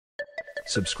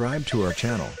Subscribe to our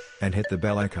channel, and hit the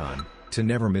bell icon, to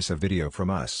never miss a video from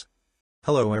us.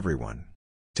 Hello everyone.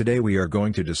 Today we are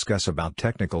going to discuss about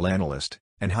Technical Analyst,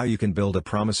 and how you can build a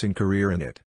promising career in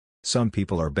it. Some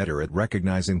people are better at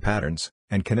recognizing patterns,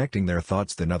 and connecting their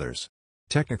thoughts than others.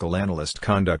 Technical Analysts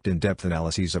conduct in-depth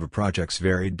analyses of a project's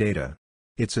varied data.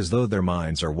 It's as though their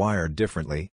minds are wired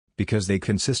differently, because they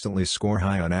consistently score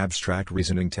high on abstract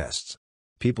reasoning tests.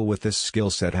 People with this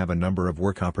skill set have a number of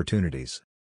work opportunities.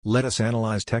 Let us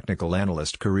analyze Technical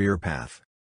Analyst career path.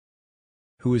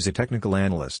 Who is a Technical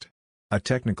Analyst? A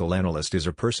Technical Analyst is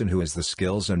a person who has the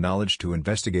skills and knowledge to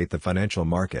investigate the financial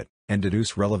market, and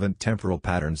deduce relevant temporal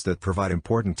patterns that provide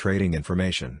important trading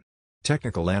information.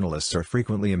 Technical Analysts are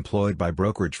frequently employed by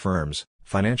brokerage firms,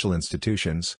 financial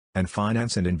institutions, and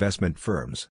finance and investment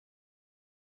firms.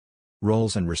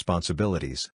 Roles and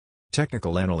responsibilities.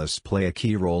 Technical Analysts play a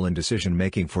key role in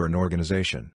decision-making for an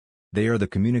organization. They are the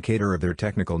communicator of their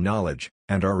technical knowledge,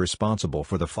 and are responsible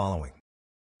for the following.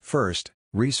 First,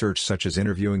 research such as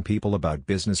interviewing people about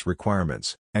business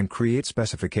requirements, and create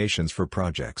specifications for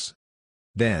projects.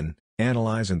 Then,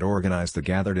 analyze and organize the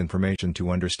gathered information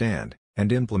to understand, and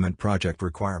implement project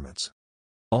requirements.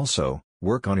 Also,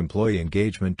 work on employee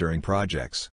engagement during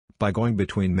projects, by going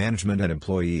between management and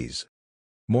employees.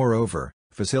 Moreover,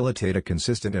 facilitate a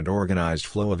consistent and organized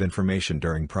flow of information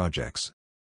during projects.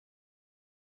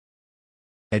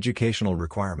 Educational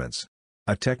requirements.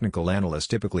 A technical analyst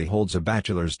typically holds a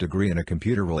bachelor's degree in a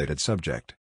computer-related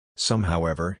subject. Some,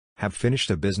 however, have finished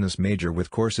a business major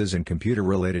with courses in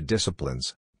computer-related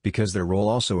disciplines, because their role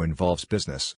also involves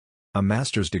business. A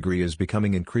master's degree is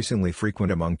becoming increasingly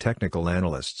frequent among technical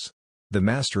analysts. The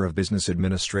Master of Business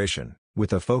Administration,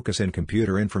 with a focus in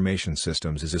computer information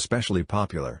systems, is especially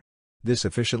popular. This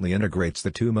efficiently integrates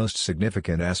the two most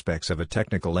significant aspects of a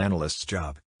technical analyst's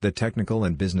job, the technical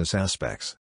and business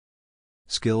aspects.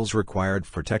 Skills required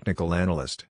for technical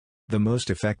analyst. The most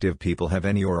effective people have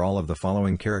any or all of the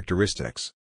following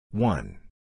characteristics. 1.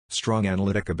 Strong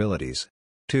analytic abilities.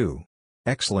 2.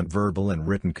 Excellent verbal and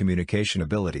written communication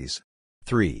abilities.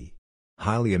 3.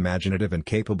 Highly imaginative and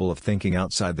capable of thinking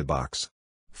outside the box.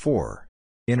 4.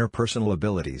 Interpersonal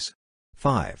abilities.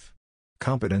 5.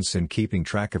 Competence in keeping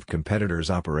track of competitors'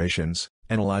 operations,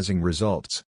 analyzing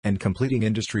results, and completing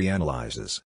industry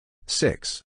analyses.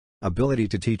 6. Ability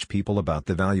to teach people about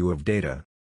the value of data.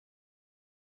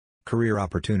 Career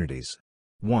opportunities.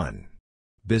 1.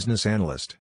 Business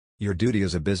analyst. Your duty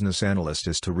as a business analyst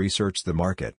is to research the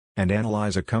market, and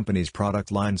analyze a company's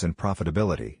product lines and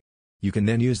profitability. You can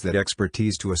then use that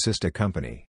expertise to assist a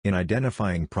company in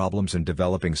identifying problems and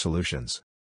developing solutions.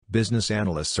 Business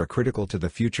analysts are critical to the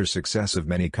future success of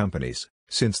many companies,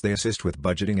 since they assist with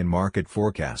budgeting and market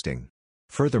forecasting.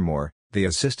 Furthermore, they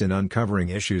assist in uncovering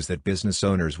issues that business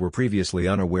owners were previously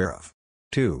unaware of.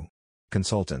 2.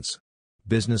 Consultants.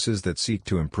 Businesses that seek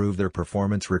to improve their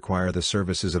performance require the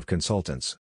services of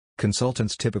consultants.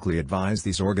 Consultants typically advise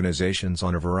these organizations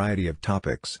on a variety of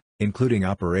topics, including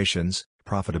operations,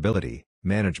 profitability,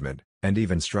 management, and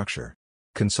even structure.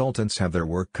 Consultants have their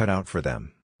work cut out for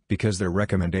them, because their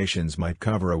recommendations might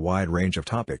cover a wide range of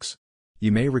topics.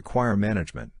 You may require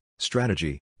management,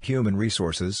 strategy, human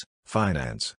resources,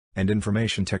 finance, and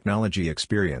information technology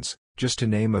experience, just to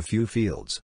name a few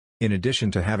fields. In addition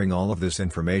to having all of this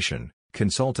information,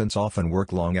 consultants often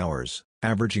work long hours,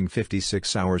 averaging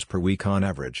 56 hours per week on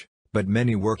average, but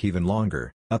many work even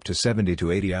longer, up to 70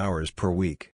 to 80 hours per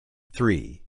week.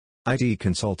 3. IT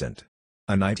consultant.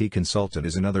 An IT consultant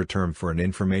is another term for an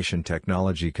information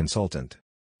technology consultant.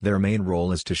 Their main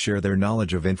role is to share their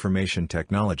knowledge of information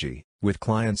technology with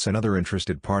clients and other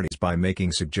interested parties by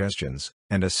making suggestions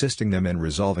and assisting them in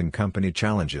resolving company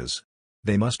challenges.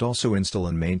 They must also install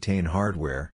and maintain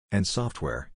hardware and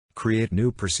software, create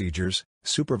new procedures,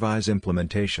 supervise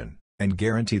implementation, and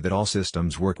guarantee that all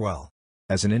systems work well.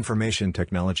 As an information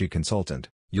technology consultant,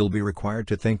 you'll be required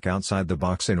to think outside the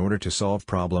box in order to solve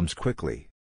problems quickly.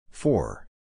 4.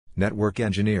 Network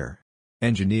engineer.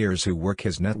 Engineers who work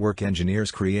as network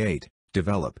engineers create,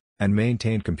 develop, and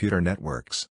maintain computer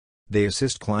networks. They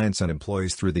assist clients and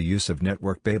employees through the use of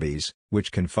network babies,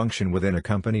 which can function within a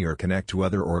company or connect to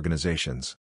other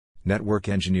organizations. Network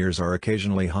engineers are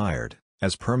occasionally hired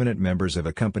as permanent members of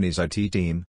a company's IT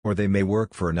team, or they may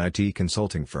work for an IT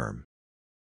consulting firm.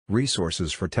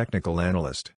 Resources for technical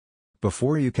analyst.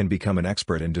 Before you can become an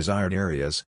expert in desired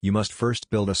areas, you must first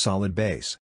build a solid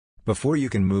base. Before you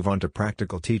can move on to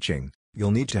practical teaching,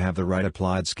 you'll need to have the right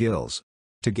applied skills.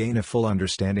 To gain a full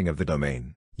understanding of the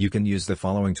domain, you can use the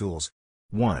following tools.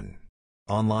 1.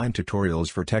 Online tutorials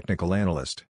for technical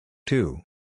analyst. 2.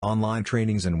 Online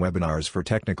trainings and webinars for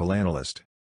technical analyst.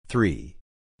 3.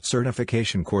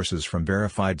 Certification courses from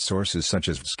verified sources such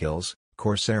as Vskills,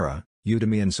 Coursera,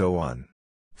 Udemy and so on.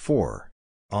 4.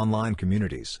 Online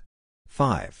communities.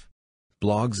 5.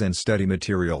 Blogs and study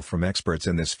material from experts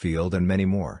in this field and many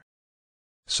more.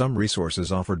 Some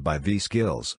resources offered by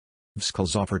Vskills.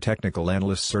 Vskills offer Technical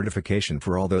Analyst certification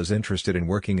for all those interested in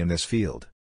working in this field.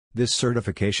 This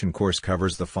certification course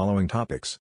covers the following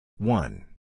topics. 1.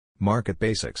 Market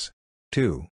basics.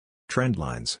 2. Trend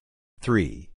lines.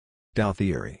 3. Dow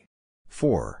theory.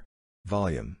 4.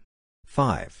 Volume.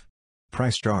 5.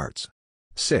 Price charts.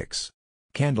 6.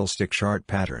 Candlestick chart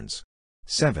patterns.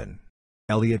 7.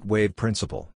 Elliott wave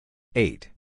principle. 8.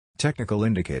 Technical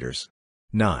indicators.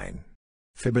 9.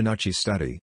 Fibonacci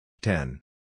study. 10.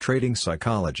 Trading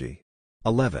psychology.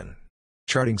 11.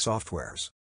 Charting softwares.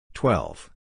 12.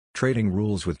 Trading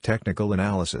rules with technical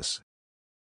analysis.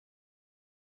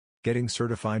 Getting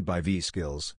certified by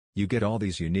Vskills, you get all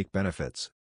these unique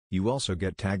benefits. You also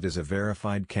get tagged as a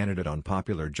verified candidate on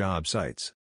popular job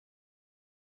sites.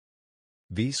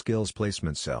 Vskills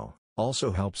Placement Cell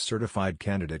also helps certified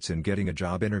candidates in getting a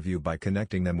job interview by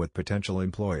connecting them with potential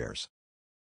employers.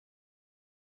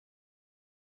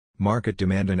 Market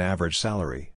demand and average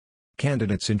salary.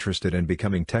 Candidates interested in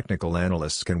becoming technical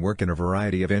analysts can work in a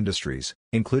variety of industries,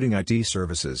 including IT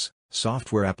services,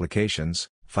 software applications,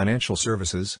 financial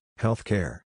services,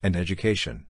 healthcare, and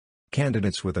education.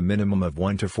 Candidates with a minimum of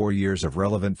 1 to 4 years of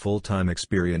relevant full-time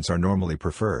experience are normally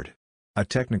preferred. A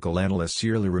technical analyst's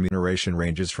yearly remuneration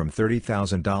ranges from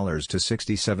 $30,000 to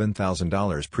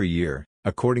 $67,000 per year,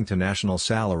 according to national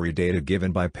salary data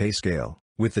given by PayScale,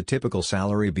 with the typical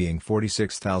salary being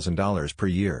 $46,000 per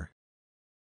year.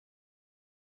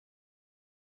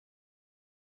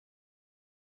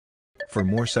 For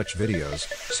more such videos,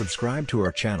 subscribe to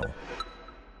our channel.